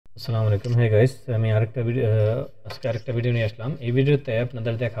আসসালামু আলাইকুম। হ্যাঁ গাইস, আমি আজকে আরেকটা ভিডিও নিয়ে আসলাম। এই ভিডিওতে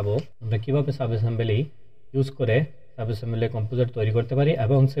আপনাদের দেখাবো আমরা কিভাবে সাব অ্যাসেম্বলি ইউজ করে সাব অ্যাসেম্বলি কম্পোজার তৈরি করতে পারি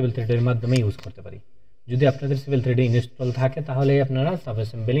এবং সিভিল থ্রিডের মাধ্যমে ইউজ করতে পারি। যদি আপনাদের সিভিল থ্রিডি ইনস্টল থাকে তাহলে আপনারা সাব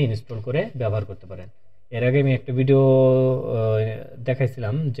অ্যাসেম্বলি ইনস্টল করে ব্যবহার করতে পারেন। এর আগে আমি একটা ভিডিও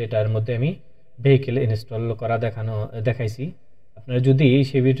দেখাইছিলাম, যেটার মধ্যে আমি ভেহিকেল ইনস্টল করা দেখাইছি। আপনারা যদি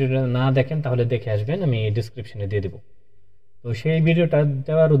সেই ভিডিওটা না দেখেন তাহলে দেখে আসবেন, আমি ডিসক্রিপশনে দিয়ে দেবো। তো সেই ভিডিওটা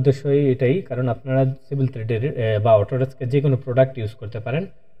দেওয়ার উদ্দেশ্যই এটাই, কারণ আপনারা সিভিল থ্রিডের বা অটোডেস্কের যে কোনো প্রোডাক্ট ইউজ করতে পারেন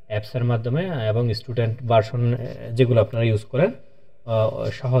অ্যাপসের মাধ্যমে, এবং স্টুডেন্ট ভার্সন যেগুলো আপনারা ইউজ করেন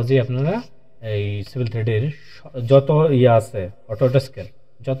সহজেই আপনারা এই সিভিল থ্রিডের যত আছে, অটোডেস্কের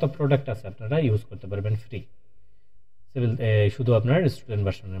যত প্রোডাক্ট আছে আপনারা ইউজ করতে পারবেন ফ্রি শুধু আপনার স্টুডেন্ট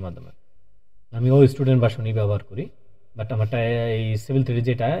ভার্সনের মাধ্যমে। আমিও স্টুডেন্ট ভার্সনই ব্যবহার করি, বাট আমারটা এই সিভিল থ্রিডি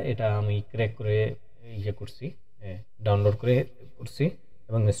যেটা, এটা আমি ক্র্যাক করে করছি, ডাউনলোড করছি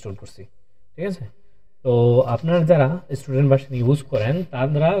এবং ইনস্টল করছি। ঠিক আছে, তো আপনারা যারা স্টুডেন্ট ভার্সন ইউজ করেন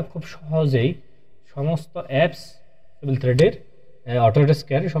তারা খুব সহজেই সমস্ত অ্যাপস সিভিল থ্রিডের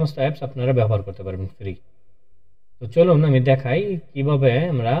অটোডেস্কের সমস্ত অ্যাপস আপনারা ব্যবহার করতে পারবেন ফ্রি। তো চলুন আমি দেখাই কিভাবে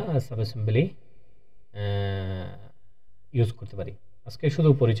আমরা সাব অ্যাসেম্বলি ইউজ করতে পারি। আজকে শুধু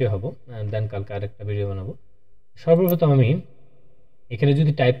পরিচয় হব, দেন কালকে আরেকটা ভিডিও বানাবো। সর্বপ্রথম আমি এখানে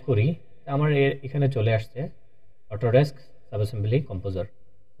যদি টাইপ করি, আমার এখানে চলে আসছে অটোডেস্ক সাব অ্যাসেম্বলি কম্পোজার।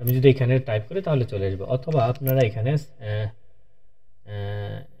 আমি যদি এখানে টাইপ করি তাহলে চলে আসবে, অথবা আপনারা এখানে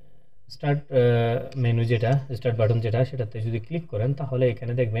স্টার্ট মেনু যেটা, স্টার্ট বাটন যেটা, সেটাতে যদি ক্লিক করেন তাহলে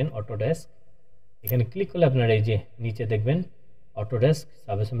এখানে দেখবেন অটোডেস্ক। এখানে ক্লিক করলে আপনারা এই যে নিচে দেখবেন অটোডেস্ক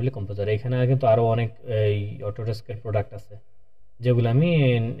সাব অ্যাসেম্বলি কম্পোজার। এখানে কিন্তু আরও অনেক এই অটোডেস্কের প্রোডাক্ট আছে যেগুলো আমি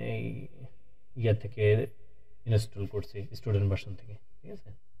এই থেকে ইনস্টল করছি স্টুডেন্ট ভার্সন থেকে। ঠিক আছে,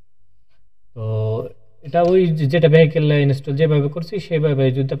 তো এটা ওই যেটা ভেহিকেল ইনস্টল যেভাবে করছি সেভাবে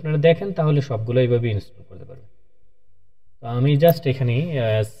যদি আপনারা দেখেন তাহলে সবগুলো এইভাবে ইনস্টল করতে পারবেন। তো আমি জাস্ট এখানে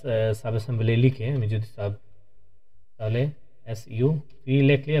সাব অ্যাসেম্বলি লিখে আমি যদি তাহলে SUP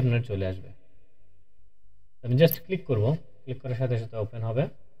লিখলে আপনার চলে আসবে। আমি জাস্ট ক্লিক করব, ক্লিক করার সাথে সাথে ওপেন হবে।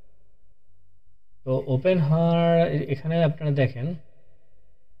 তো ওপেন হওয়ার এখানে আপনারা দেখেন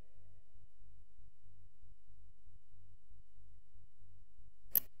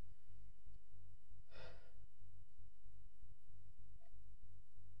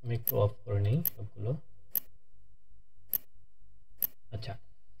আমি একটু অফ করে নিই সবগুলো। আচ্ছা,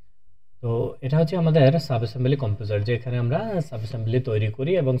 তো এটা হচ্ছে আমাদের সাব অ্যাসেম্বলি কম্পোজার, যেখানে আমরা সাব অ্যাসেম্বলি তৈরি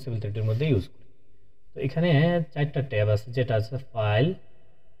করি এবং সিভিল থ্রিডির মধ্যে ইউজ করি। তো এখানে 4টা ট্যাব আছে, যেটা আছে ফাইল,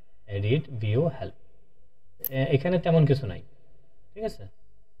 এডিট, ভিউ, হেল্প। এখানে তেমন কিছু নাই, ঠিক আছে,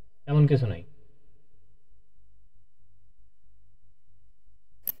 তেমন কিছু নাই।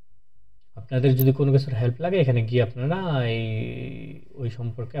 আপনাদের যদি কোনো কিছুর হেল্প লাগে এখানে গিয়ে আপনারা ওই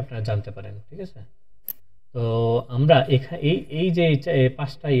সম্পর্কে আপনারা জানতে পারেন। ঠিক আছে, তো আমরা এই যে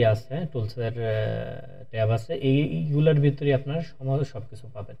 5টা আছে টুলসের ট্যাব আছে, এইগুলোর ভিতরে আপনারা সব কিছু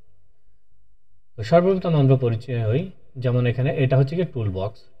পাবেন। তো সর্বপ্রথম আমরা পরিচয় হই, যেমন এখানে এটা হচ্ছে কি টুল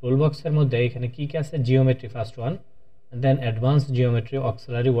বক্সের মধ্যে এখানে কি কি আছে, geometry first one, then advance geometry,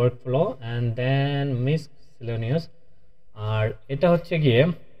 auxiliary workflow, and then miscellaneous. আর এটা হচ্ছে গিয়ে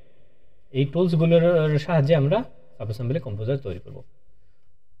এই টুলসগুলোর সাহায্যে আমরা সাব অ্যাসেম্বলি কম্পোজার তৈরি করব।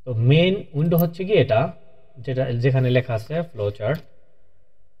 তো মেইন উইন্ডো হচ্ছে কি এটা, যেখানে লেখা আছে ফ্লো চার্ট।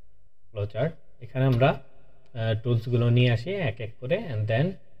 এখানে আমরা টুলসগুলো নিয়ে আসি এক এক করে, অ্যান্ড দেন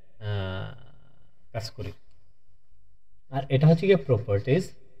কাজ করি। আর এটা হচ্ছে গিয়ে প্রপার্টিজ,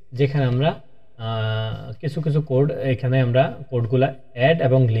 যেখানে আমরা কিছু কোড, এখানে আমরা কোডগুলো অ্যাড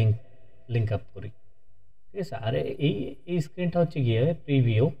এবং লিঙ্ক আপ করি। ঠিক আছে, আর এই স্ক্রিনটা হচ্ছে গিয়ে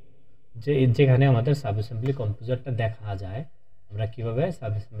প্রিভিউ, যেখানে আমাদের সাব অ্যাসেম্বলি কম্পোজারটা দেখা যায় আমরা কিভাবে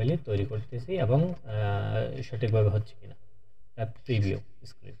সাব অ্যাসেম্বলি তৈরি করতেছি এবং সঠিকভাবে হচ্ছে কিনা, তার প্রিভিউ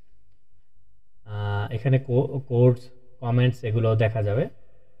স্ক্রিন। এখানে কোডস, কমেন্টস এগুলো দেখা যাবে।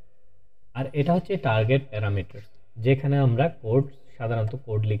 আর এটা হচ্ছে টার্গেট প্যারামিটার, যেখানে আমরা সাধারণত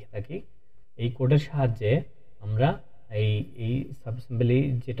কোড লিখে থাকি। এই কোডের সাহায্যে আমরা এই সাব অ্যাসেম্বলি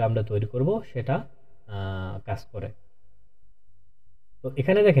যেটা আমরা তৈরি করব সেটা কাজ করে। তো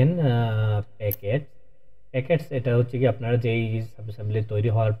এখানে দেখেন প্যাকেটস, এটা হচ্ছে কি আপনারা যেই সাব অ্যাসেম্বলি তৈরি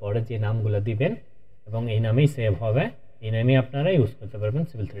হওয়ার পরে যে নামগুলো দিবেন এবং এই নামেই সেভ হবে, এই নামেই আপনারা ইউজ করতে পারবেন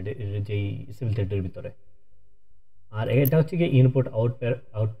সিভিল থ্রিডির ভিতরে। আর এটা হচ্ছে কি ইনপুট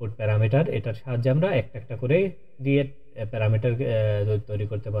আউটপুট প্যারামিটার, এটার সাহায্যে আমরা একটা করে দিয়ে প্যারামিটার তৈরি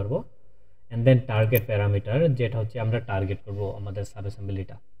করতে পারবো। অ্যান্ড দেন টার্গেট প্যারামিটার, যেটা হচ্ছে আমরা টার্গেট করব আমাদের সাব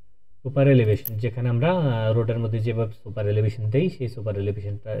অ্যাসেম্বলিটা। সুপার এলিভেশন, যেখানে আমরা রোডের মধ্যে যেভাবে সুপার এলিভেশন দেই, সেই সুপার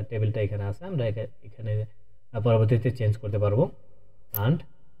এলিভেশনটা টেবিলটা এখানে আছে, আমরা এখানে পরবর্তীতে চেঞ্জ করতে পারবো। অ্যান্ড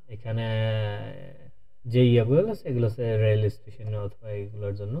এখানে যে ইয়েগুলো আছে এগুলো হচ্ছে রেল স্টেশন অথবা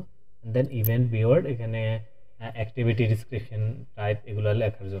এগুলোর জন্য। দেন ইভেন্ট ভিউয়ার, এখানে অ্যাক্টিভিটি ডিসক্রিপশন টাইপ এগুলো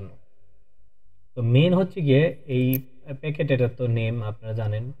লেখার জন্য। তো মেন হচ্ছে গিয়ে এই প্যাকেট, এটা তো নেম আপনারা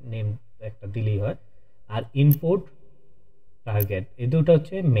জানেন, নেম একটা দিলেই হয়। আর ইনপুট টার্গেট এই দুটো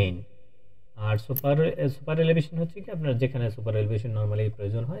হচ্ছে মেইন। আর সুপার এলিভেশন হচ্ছে কি আপনার যেখানে সুপার এলিভেশন নর্মালি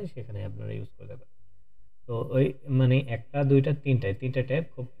প্রয়োজন হয় সেখানে আপনারা ইউজ করতে পারেন। তো ওই মানে একটা দুইটা তিনটা ট্যাব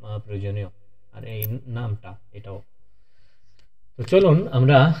খুব প্রয়োজনীয়। আর এই নামটা এটাও। তো চলুন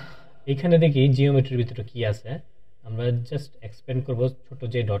আমরা এখানে দেখি জিওমেট্রির ভিতরে কি আছে। আমরা জাস্ট এক্সপ্যান্ড করব, ছোট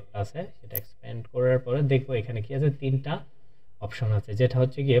যে ডটটা আছে সেটা এক্সপ্যান্ড করার পরে দেখবো এখানে কি আছে। তিনটা অপশন আছে, যেটা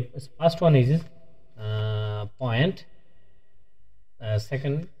হচ্ছে গিয়ে first one is point,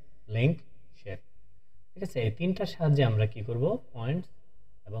 second link, shape. ঠিক আছে, এই তিনটার সাহায্যে আমরা কি করব, পয়েন্ট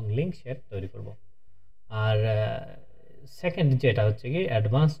এবং লিঙ্ক শেপ তৈরি করব। আর সেকেন্ড যেটা হচ্ছে কি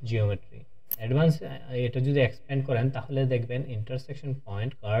অ্যাডভান্স জিওমেট্রি। অ্যাডভান্স এটা যদি এক্সপ্যান্ড করেন তাহলে দেখবেন intersection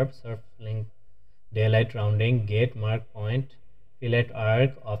point, curve, Surf link, delight, rounding, gate, mark point, fillet,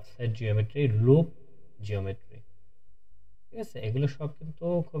 arc, offset geometry, loop geometry. ঠিক আছে, এগুলো সব কিন্তু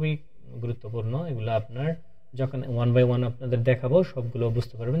খুবই গুরুত্বপূর্ণ। এগুলো আপনার যখন ওয়ান বাই ওয়ান আপনাদের দেখাবো সবগুলো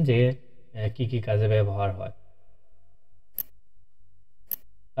বুঝতে পারবেন যে কি কি কাজে ব্যবহার হয়।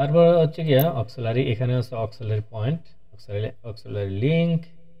 তারপর হচ্ছে গিয়া অক্সিলারি, এখানে হচ্ছে auxiliary point, auxiliary link,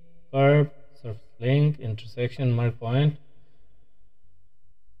 curve, Surf link, intersection, mark point.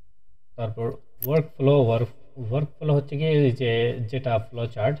 তারপর ওয়ার্কফ্লো হচ্ছে কি যে যেটা ফ্লো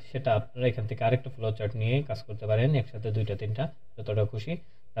চার্ট, সেটা আপনারা এখান থেকে আরেকটা ফ্লো চার্ট নিয়ে কাজ করতে পারেন, একসাথে দুইটা তিনটা যতটা খুশি।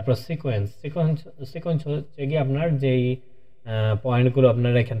 তারপর সিকোয়েন্স হচ্ছে কি আপনার যেই পয়েন্টগুলো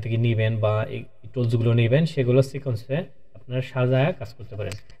আপনারা এখান থেকে নেবেন বা এই টুলসগুলো নেবেন সেগুলো সিকোয়েন্সে আপনারা সাজায় কাজ করতে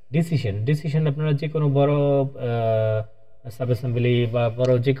পারেন। ডিসিশন আপনারা যে কোনো বড় সাব অ্যাসেম্বলি বা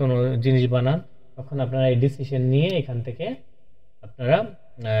বড় যে কোনো জিনিস বানান তখন আপনারা এই ডিসিশন নিয়ে এখান থেকে আপনারা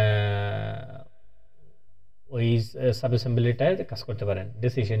ওই সাব অ্যাসেম্বলিটায় কাজ করতে পারেন,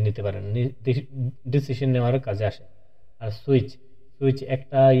 ডিসিশন নিতে পারেন, ডিসিশন নেওয়ার কাজে আসে। আর সুইচ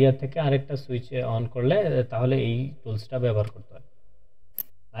একটা ইয়ে থেকে আরেকটা সুইচ অন করলে তাহলে এই টুলসটা ব্যবহার করতে হয়।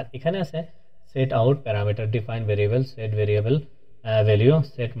 আর এখানে আছে set out, parameter, define variable, set variable value,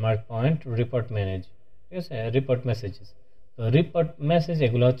 set mark point, report manage. ঠিক আছে, রিপোর্ট মেসেজেস। তো রিপোর্ট মেসেজ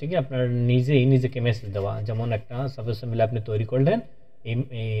এগুলো হচ্ছে কি আপনার নিজেকে মেসেজ দেওয়া। যেমন একটা সাব অ্যাসেম্বলি আপনি তৈরি করলেন,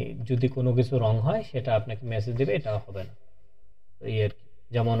 যদি কোনো কিছু রং হয় সেটা আপনাকে মেসেজ দেবে, এটা হবে না। তো এই আর কি,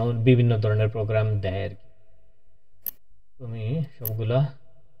 যেমন বিভিন্ন ধরনের প্রোগ্রাম দেয় আর কি। তুমি সবগুলা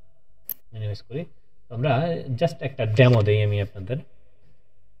মিনিমাইজ করি, আমরা জাস্ট একটা ডেমো দেই আমি আপনাদের।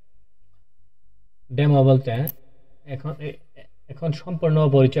 ডেমো বলতে এখন সম্পূর্ণ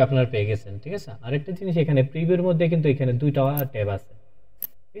পরিচয় আপনারা পেয়ে গেছেন। ঠিক আছে, আরেকটা জিনিস এখানে প্রিভিউর মধ্যে কিন্তু এখানে দুইটা ট্যাব আছে।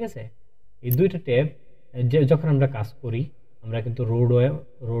 ঠিক আছে, এই দুইটা ট্যাব যখন আমরা কাজ করি আমরা কিন্তু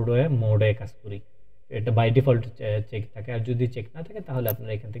রোডওয়ে মোডে কাজ করি, এটা বাই ডিফল্ট চেক থাকে। আর যদি চেক না থাকে তাহলে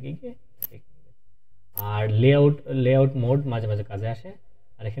আপনারা এখান থেকে গিয়ে চেক করবেন। আর লেআউট মোড মাঝে মাঝে কাজে আসে।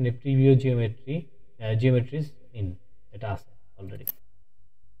 আর এখানে প্রিভিউ জিওমেট্রিজ ইন এটা আছে অলরেডি,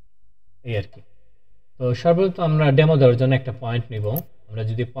 এই আর কি। তো সর্বপ্রথম আমরা ডেমো দেওয়ার জন্য একটা পয়েন্ট নিব। আমরা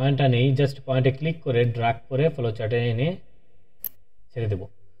যদি পয়েন্টটা নেই, জাস্ট পয়েন্টে ক্লিক করে ড্র্যাগ করে ফ্লো চার্টে এনে ছেড়ে দেব।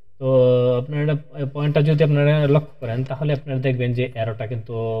 তো আপনারা পয়েন্টটা যদি আপনারা লক্ষ্য করেন তাহলে আপনারা দেখবেন যে অ্যারোটা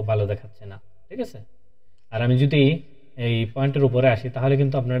কিন্তু ভালো দেখাচ্ছে না। ঠিক আছে, আর আমি যদি এই পয়েন্টের উপরে আসি তাহলে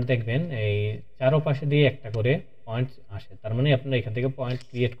কিন্তু আপনারা দেখবেন এই চারপাশে দিয়ে একটা করে পয়েন্ট আসে। তার মানে আপনারা এখান থেকে পয়েন্ট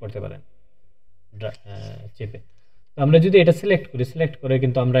ক্রিয়েট করতে পারেন চেপে। তো আমরা যদি এটা সিলেক্ট করে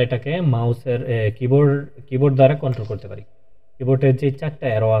কিন্তু আমরা এটাকে মাউসের কিবোর্ড দ্বারা কন্ট্রোল করতে পারি। কিবোর্ডের যে চারটা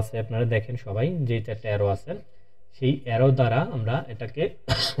অ্যারো আছে আপনারা দেখেন সবাই, যে চারটা অ্যারো আছে সেই অ্যারো দ্বারা আমরা এটাকে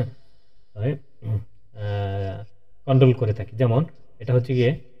কন্ট্রোল করে থাকি। যেমন এটা হচ্ছে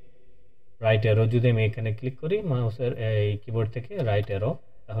গিয়ে রাইট অ্যারো, যদি আমি এখানে ক্লিক করি মাউসের এই কিবোর্ড থেকে রাইট অ্যারো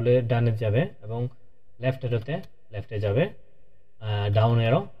তাহলে ডানে যাবে, এবং লেফট অ্যারোতে লেফটে যাবে, ডাউন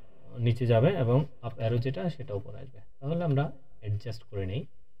অ্যারো নিচে যাবে, এবং আপ অ্যারো যেটা সেটা উপরে আসবে। তাহলে আমরা অ্যাডজাস্ট করে নিই।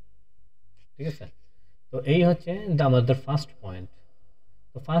 ঠিক আছে, তো এই হচ্ছে আমাদের ফার্স্ট পয়েন্ট।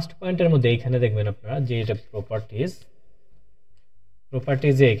 তো ফার্স্ট পয়েন্টের মধ্যে এইখানে দেখবেন আপনারা যে এটা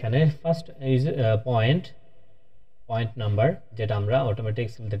প্রপার্টিজে এখানে ফার্স্ট ইজ পয়েন্ট নাম্বার, যেটা আমরা অটোমেটিক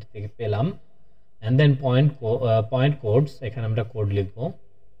সিমথেটিক থেকে পেলাম। অ্যান্ড দেন পয়েন্ট কোডস, এখানে আমরা কোড লিখব।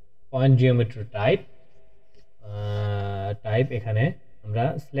 পয়েন্ট জিওমেট্রি টাইপ এখানে আমরা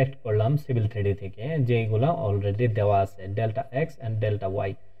সিলেক্ট করলাম সিভিল 3D থেকে, যেগুলো অলরেডি দেওয়া আছে, delta x and delta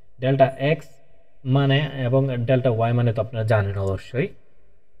Y. Delta x মানে এবং ডেল্টা ওয়াই মানে তো আপনারা জানেন অবশ্যই।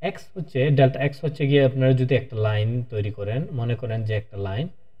 ডেল্টা এক্স হচ্ছে গিয়ে আপনারা যদি একটা লাইন তৈরি করেন, মনে করেন যে একটা লাইন,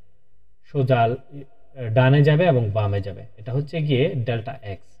 সোজা ডানে যাবে এবং বামে যাবে, এটা হচ্ছে গিয়ে ডেল্টা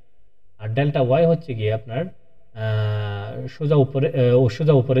এক্স। আর ডেল্টা ওয়াই হচ্ছে গিয়ে আপনার সোজা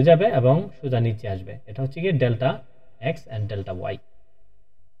উপরে যাবে এবং সোজা নিচে আসবে, এটা হচ্ছে গিয়ে delta x and delta Y.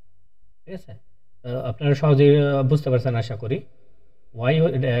 ঠিক আছে, আপনারা সহজেই বুঝতে পারছেন আশা করি। ওয়াই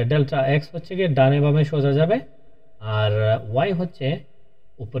ডেল্টা এক্স হচ্ছে গিয়ে ডানে বামে সোজা যাবে, আর ওয়াই হচ্ছে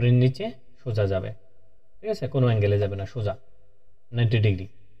উপরের নিচে সোজা যাবে। ঠিক আছে, কোনো অ্যাঙ্গেলে যাবে না, সোজা 90 ডিগ্রি।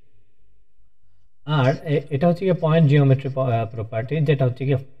 আর এটা হচ্ছে গিয়ে পয়েন্ট জিওমেট্রি প্রপার্টি, যেটা হচ্ছে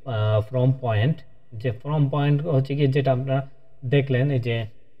গিয়ে ফ্রম পয়েন্ট। যে ফ্রম পয়েন্ট হচ্ছে গিয়ে যেটা আপনারা দেখলেন, এই যে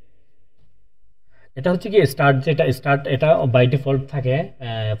এটা হচ্ছে কি স্টার্ট, এটা বাই ডিফল্ট থাকে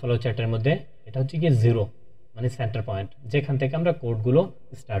ফলো চার্টের মধ্যে। এটা হচ্ছে কি 0, মানে সেন্টার পয়েন্ট, যেখান থেকে আমরা কোডগুলো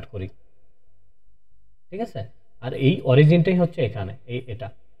স্টার্ট করি। ঠিক আছে, আর এই অরিজিনটাই হচ্ছে এখানে, এটা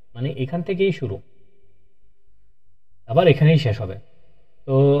মানে এখান থেকেই শুরু, আবার এখানেই শেষ হবে।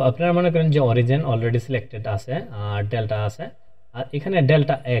 তো আপনারা মনে করেন যে অরিজিন অলরেডি সিলেক্টেড আছে আর ডেল্টা আছে, আর এখানে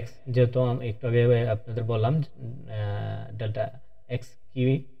ডেল্টা এক্স, যেহেতু আমি একটু আগে আপনাদের বললাম ডেল্টা এক্স কি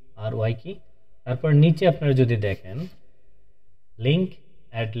আর ওয়াই কি। তারপর নিচে আপনারা যদি দেখেন link,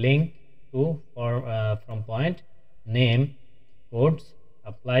 add link to from point, name, codes,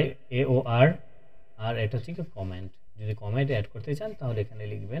 apply AOR, আর এটা হচ্ছে কি কমেন্ট। যদি কমেন্ট অ্যাড করতে চান তাহলে এখানে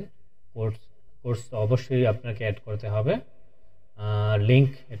লিখবেন কোডস তো অবশ্যই আপনাকে অ্যাড করতে হবে, লিঙ্ক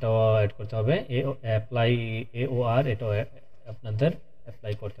এটাও অ্যাড করতে হবে, অ্যাপ্লাই AOR এটাও আপনাদের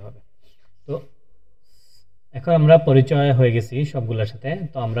অ্যাপ্লাই করতে হবে। তো এখন আমরা পরিচয় হয়ে গেছি সবগুলোর সাথে।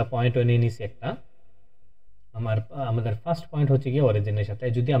 তো আমরা পয়েন্টও নিয়ে নিছি একটা। আমাদের ফার্স্ট পয়েন্ট হচ্ছে গিয়ে অরিজিনের সাথে।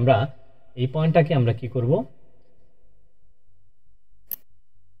 যদি আমরা এই পয়েন্টটাকে আমরা কি করব,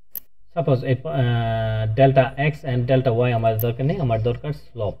 সাপোজ এই delta x and delta Y আমাদের দরকার নেই, আমার দরকার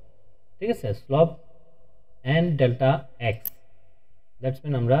স্লোপ। ঠিক আছে, slope and delta x, that's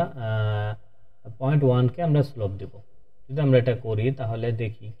mean আমরা পয়েন্ট 1কে আমরা স্লোপ দেব। যদি আমরা এটা করি তাহলে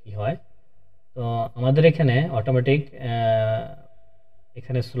দেখি কি হয়। তো আমাদের এখানে অটোমেটিক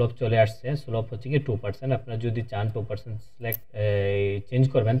এখানে স্লোপ চলে আসছে। স্লোপ হচ্ছে কি 2%। আপনারা যদি চান 2% সিলেক্ট চেঞ্জ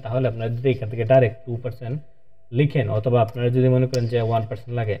করবেন, তাহলে আপনারা যদি এখান থেকে ডাইরেক্ট 2% লিখেন, অথবা আপনারা যদি মনে করেন যে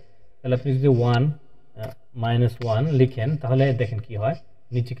 1% লাগে, তাহলে আপনি যদি 1 লিখেন, তাহলে দেখেন কি হয়।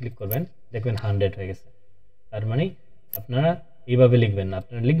 নিচে ক্লিক করবেন, দেখবেন 100 হয়ে গেছে। তার মানে আপনারা এইভাবে লিখবেন না,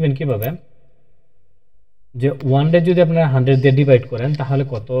 আপনারা লিখবেন কিভাবে, যে 1 যদি আপনারা 100 দিয়ে ডিভাইড করেন তাহলে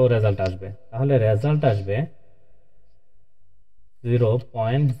কত রেজাল্ট আসবে, তাহলে রেজাল্ট আসবে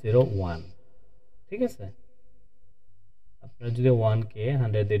 0.01। ঠিক আছে, আপনারা যদি 1কে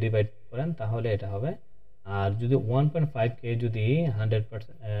 100 দিয়ে ডিভাইড করেন তাহলে এটা হবে, আর যদি 1.5কে যদি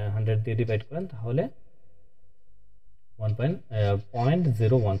 100 দিয়ে ডিভাইড করেন তাহলে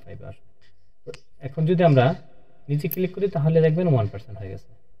 0.015 আসবে। তো এখন যদি আমরা নিচে ক্লিক করি তাহলে দেখবেন 1% হয়ে গেছে।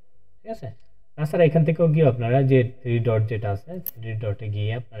 ঠিক আছে, তাছাড়া এখান থেকেও গিয়ে আপনারা যে 3 ডট যেটা আছে, 3 ডটে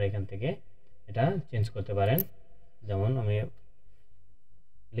গিয়ে আপনারা এখান থেকে এটা চেঞ্জ করতে পারেন। যেমন আমি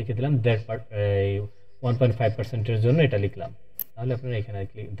লিখে দিলাম 1.5%-এর জন্য এটা লিখলাম, তাহলে আপনারা এখানে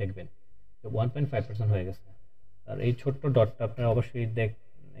দেখবেন 1.5% হয়ে গেছে। আর এই ছোট্ট ডটটা আপনারা অবশ্যই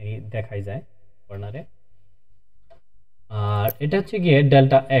দেখাই যায় কর্নারে। আর এটা হচ্ছে গিয়ে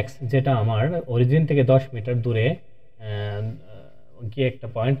ডেল্টা এক্স, যেটা আমার অরিজিন থেকে 10 মিটার দূরে গিয়ে একটা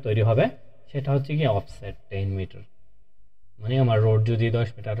পয়েন্ট তৈরি হবে, সেটা হচ্ছে গিয়ে অফসেট 10 মিটার। মানে আমার রোড যদি 10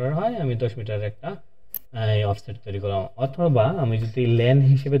 মিটারের হয়, আমি 10 মিটার একটা অফসেট তৈরি করলাম। অথবা আমি যদি লেন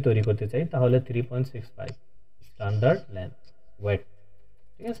হিসেবে তৈরি করতে চাই তাহলে 3.65 স্ট্যান্ডার্ড লেন ওয়েট।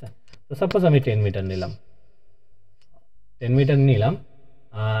 ঠিক আছে, তো সাপোজ আমি 10 মিটার নিলাম,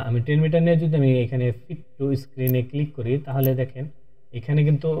 আমি 10 মিটার নিয়ে যদি আমি এখানে ফিট টু স্ক্রিনে ক্লিক করি, তাহলে দেখেন এখানে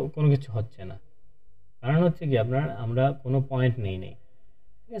কিন্তু কোনো কিছু হচ্ছে না। কারণ হচ্ছে কি আমরা কোনো পয়েন্ট নেই।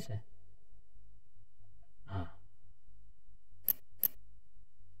 ঠিক আছে, হ্যাঁ।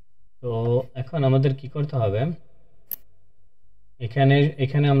 তো এখন আমাদের কি করতে হবে,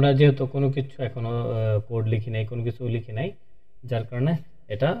 এখানে আমরা যেহেতু কোনো কিছু এখনো কোড লিখি নাই, কোনো কিছু লিখি নাই, যার কারণে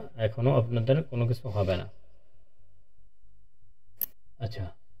এটা এখনো আপনাদের কোনো কিছু হবে না। আচ্ছা,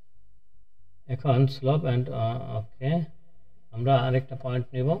 এখন স্লোপ অ্যান্ড ওকে, আমরা আরেকটা পয়েন্ট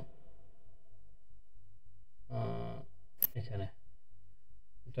নেব এখানে।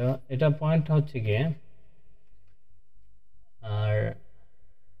 এটা পয়েন্ট হচ্ছে গিয়ে, আর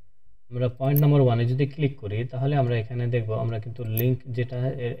আমরা পয়েন্ট নাম্বার 1-এ যদি ক্লিক করি তাহলে আমরা এখানে দেখব আমরা কিন্তু লিঙ্ক যেটা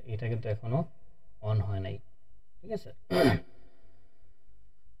এটা কিন্তু এখনো অন হয় নাই। ঠিক আছে,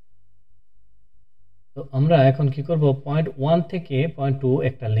 তো আমরা এখন কি করব, পয়েন্ট 1 থেকে পয়েন্ট 2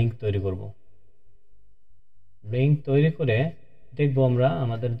 একটা লিঙ্ক তৈরি করব। লিঙ্ক তৈরি করে দেখব আমরা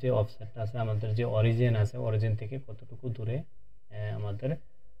আমাদের যে অফসেটটা আছে, আমাদের যে অরিজিন আছে, অরিজিন থেকে কতটুকু দূরে আমাদের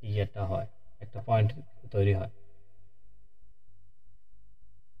ইয়েটা হয়, একটা পয়েন্ট তৈরি হয়।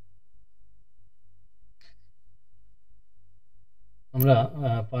 আমরা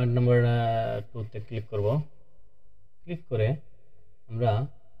পয়েন্ট নাম্বার 2 তে ক্লিক করব। ক্লিক করে আমরা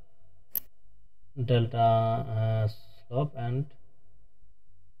delta slope and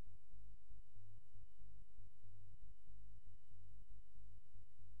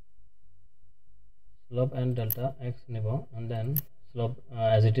delta x নেব, and then slope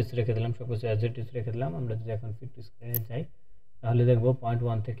as it is রেখে দিলাম, সব কিছু অ্যাজ ইট ইজ রেখে দিলাম। আমরা যদি এখন ফিট টু স্ক্রিনে যাই তাহলে দেখব পয়েন্ট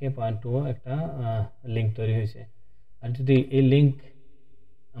 1 থেকে পয়েন্ট 2 একটা লিঙ্ক তৈরি হয়েছে। আর যদি এই লিঙ্ক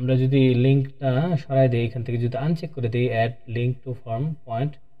আমরা যদি লিঙ্কটা সরাই দিই, এখান থেকে যদি আনচেক করে দিই add link to form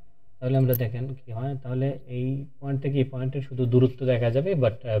point, তাহলে আমরা দেখেন কি হয়। তাহলে এই পয়েন্ট থেকে এই পয়েন্টের শুধু দূরত্ব দেখা যাবে,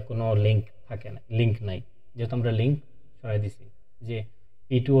 বাট কোনো লিঙ্ক থাকে না, লিঙ্ক নাই, যেহেতু আমরা লিঙ্ক সরাই দিছি। যে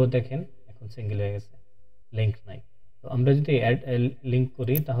P2ও দেখেন এখন সিঙ্গেল হয়ে গেছে, লিঙ্ক নাই। তো আমরা যদি অ্যাড লিঙ্ক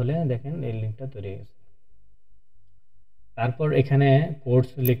করি তাহলে দেখেন এই লিঙ্কটা তৈরি হয়ে গেছে। তারপর এখানে কোডস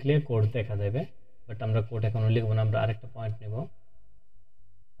লিখলে কোড দেখা যাবে, বাট আমরা কোড এখনো লিখবো না। আমরা আরেকটা পয়েন্ট নেব,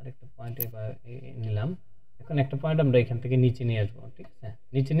 আরেকটা পয়েন্ট নিলাম। এখন একটা পয়েন্ট আমরা এখান থেকে নিচে নিয়ে আসবো, ঠিক আছে।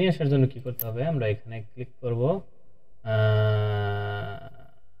 নিচে নিয়ে আসার জন্য কি করতে হবে, আমরা এখানে ক্লিক করব,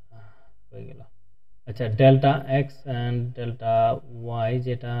 হয়ে গেল। আচ্ছা, delta x and delta Y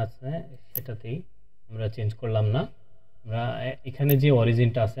যেটা আছে সেটাতেই আমরা চেঞ্জ করলাম না। আমরা এখানে যে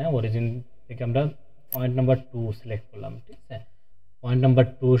অরিজিনটা আছে, অরিজিন থেকে আমরা পয়েন্ট নাম্বার 2 সিলেক্ট করলাম, ঠিক আছে। পয়েন্ট নাম্বার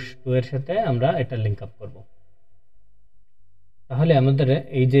 2 এর সাথে আমরা এটা লিঙ্ক আপ করব। তাহলে আমাদের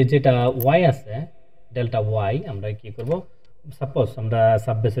এই যে যেটা ওয়াই আছে, ডেল্টা ওয়াই, আমরা কি করব, সাপোজ আমরা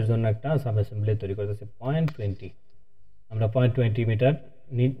সাববেসের জন্য একটা সাব অ্যাসেম্বলি তৈরি করতেছি 0.20, আমরা 0.20 মিটার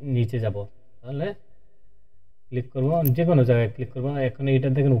নিচে যাব। তাহলে ক্লিক করব, যে কোনো জায়গায় ক্লিক করব। এখন এটা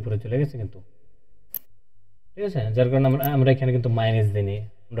দেখেন উপরে চলে গেছে কিন্তু, ঠিক আছে। যার কারণে আমরা এখানে কিন্তু মাইনাস দিইনি,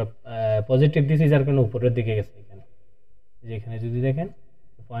 আমরা পজিটিভ দিছি, যার কারণে উপরের দিকে গেছে। এখানে যে এখানে যদি দেখেন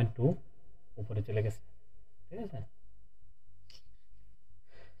 0.2 উপরে চলে গেছে, ঠিক আছে।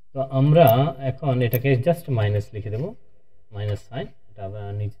 তো আমরা এখন এটাকে জাস্ট মাইনাস লিখে দেব, মাইনাস সাইন, এটা আবার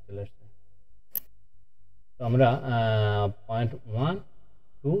নিচে চলে আসছে। তো আমরা 0.1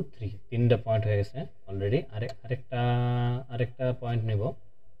 2 3 তিনটা পয়েন্ট হয়ে গেছে অলরেডি। আরেকটা পয়েন্ট নেব,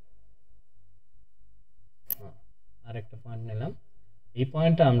 আরেকটা পয়েন্ট নিলাম। এই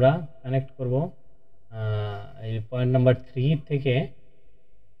পয়েন্টটা আমরা কানেক্ট করব এই পয়েন্ট নাম্বার 3 থেকে,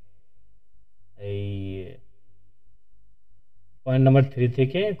 এই পয়েন্ট নাম্বার 3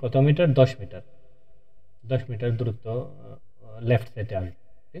 থেকে কত মিটার, 10 মিটার, 10 মিটার দূরত্ব লেফট সাইডে আসবে,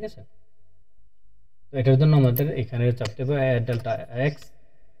 ঠিক আছে। তো এটার জন্য আমাদের এখানে চাপতে হবে ডেল্টা এক্স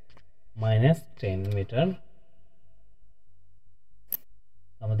মাইনাস 10 মিটার।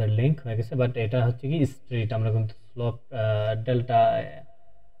 আমাদের লিঙ্ক হয়ে গেছে, বাট এটা হচ্ছে কি স্ট্রেট, আমরা কিন্তু slope delta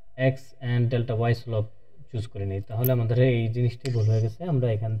x and delta Y slope choose করে নিই। তাহলে আমাদের এই জিনিসটি ভুল হয়ে গেছে। আমরা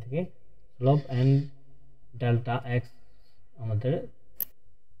এখান থেকে স্লোপ অ্যান্ড ডেল্টা এক্স আমাদের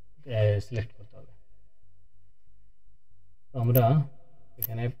সিলেক্ট করতে হবে। তো আমরা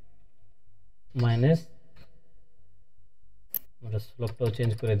এখানে মাইনাস, আমরা স্লোপটাও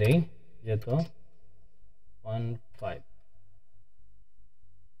চেঞ্জ করে দেই, যেহেতু 1.5,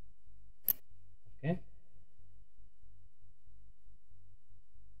 ওকে।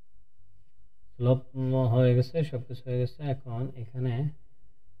 স্লোপ হয়ে গেছে, সবকিছু হয়ে গেছে। এখন এখানে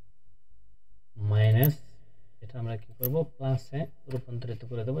মাইনাস, এটা আমরা কি করব, প্লাসে রূপান্তরিত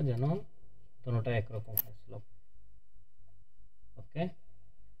করে দেবো, যেন দুটোটা একরকম হয় স্লোপ, ওকে।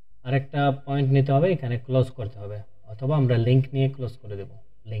 আরেকটা পয়েন্ট নিতে হবে, এখানে ক্লোজ করতে হবে, অথবা আমরা লিঙ্ক নিয়ে ক্লোজ করে দেব।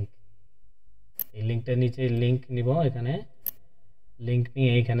 লিঙ্ক, এই লিঙ্কটার নিচে লিঙ্ক নিব, এখানে লিঙ্ক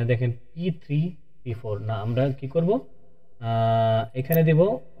নিয়ে এখানে দেখেন P3 P4 না, আমরা কি করব, এখানে দেব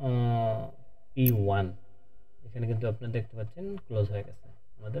P1। এখানে কিন্তু আপনারা দেখতে পাচ্ছেন ক্লোজ হয়ে গেছে,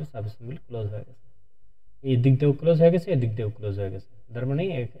 আমাদের সাব অ্যাসেম্বলি ক্লোজ হয়ে গেছে। এই দিক দিয়েও ক্লোজ হয়ে গেছে, এদিক দিয়েও ক্লোজ হয়ে গেছে, তার মানে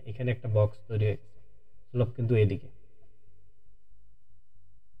এখানে একটা বক্স তৈরি হয়ে গেছে, স্লোপ কিন্তু এদিকে।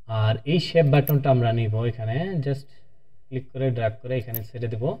 আর এই শেপ বাটনটা আমরা নিব, এখানে জাস্ট ক্লিক করে ড্র্যাগ করে এখানে ছেড়ে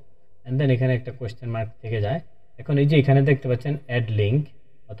দেব, এন্ড দেন এখানে একটা কোয়েশ্চেন মার্ক থেকে যায়। এখন এই যে এখানে দেখতে পাচ্ছেন অ্যাড লিঙ্ক,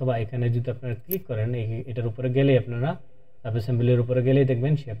 অথবা এখানে যদি আপনারা ক্লিক করেন, এটার উপরে গেলেই আপনারা সাব অ্যাসেম্বলির উপরে গেলেই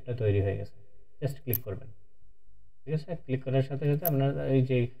দেখবেন শেপটা তৈরি হয়ে গেছে। জাস্ট ক্লিক করবেন, ঠিক আছে। ক্লিক করার সাথে সাথে আপনারা এই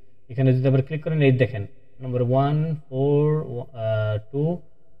যে এখানে যদি আবার ক্লিক করেন, এই দেখেন নম্বর 1 4 2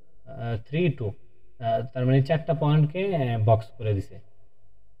 3 2, তার মানে 4টা পয়েন্টকে বক্স করে দিছে।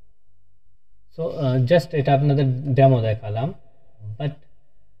 সো জাস্ট এটা আপনাদের ডেমো দেখালাম, বাট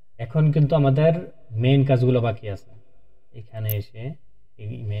এখন কিন্তু আমাদের মেইন কাজগুলো বাকি আছে। এখানে এসে এই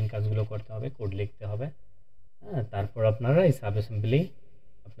মেইন কাজগুলো করতে হবে, কোড লিখতে হবে, হ্যাঁ। তারপর আপনারা এই সাব অ্যাসেম্বলি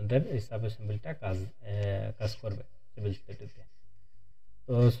আপনাদের এই সাব অ্যাসেম্বলিটা কাজ করবে সিভিল থ্রিডিতে।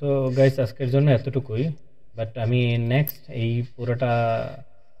 তো সো গাইস আজকের জন্য এতটুকুই, বাট আমি নেক্সট এই পুরোটা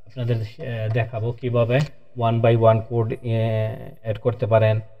আপনাদের দেখাবো কিভাবে 1 by 1 কোড অ্যাড করতে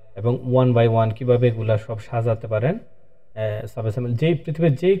পারেন এবং 1 by 1 কিভাবে এগুলা সব সাজাতে পারেন। সাব অ্যাসেম্বলি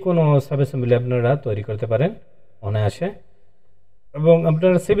পৃথিবীর যে কোনো সাব অ্যাসেম্বলি আপনারা তৈরি করতে পারেন অনায়াসে, এবং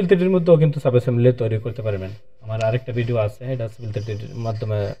আপনারা সিভিল থ্রিডির মধ্যেও কিন্তু সাব অ্যাসেম্বলি তৈরি করতে পারবেন। আমার আরেকটা ভিডিও আছে, এটা সিভিল থ্রিডির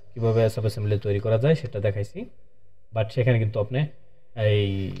মাধ্যমে কিভাবে সাব অ্যাসেম্বলি তৈরি করা যায় সেটা দেখাইছি, বাট সেখানে কিন্তু আপনি এই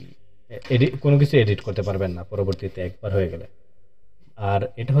কোনো কিছু এডিট করতে পারবেন না পরবর্তীতে একবার হয়ে গেলে। আর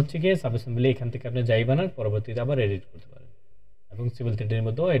এটা হচ্ছে গিয়ে সাব অ্যাসেম্বলি এখান থেকে আপনি যাই বানান পরবর্তীতে আবার এডিট করতে পারেন এবং সিভিল থ্রিডির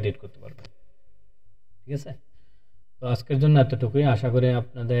মধ্যেও এডিট করতে পারবেন। ঠিক আছে, তো আজকের জন্য এতটুকুই। আশা করি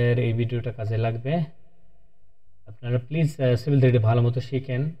আপনাদের এই ভিডিওটা কাজে লাগবে। আপনারা প্লিজ সিভিল থ্রিডি ভালো মতো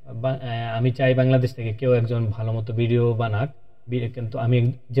শিখেন। আমি চাই বাংলাদেশ থেকে কেউ একজন ভালো মতো ভিডিও বানাক, কিন্তু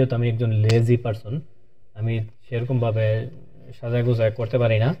যেহেতু আমি একজন লেজি পারসন, আমি সেরকমভাবে সাজায় গোজায় করতে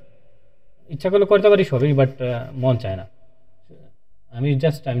পারি না। ইচ্ছা করলে করতে পারি সবই, বাট মন চায় না। আমি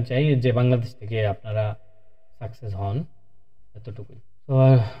চাই যে বাংলাদেশ থেকে আপনারা সাকসেস হন, এতটুকুই। তো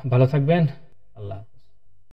ভালো থাকবেন, আল্লাহ।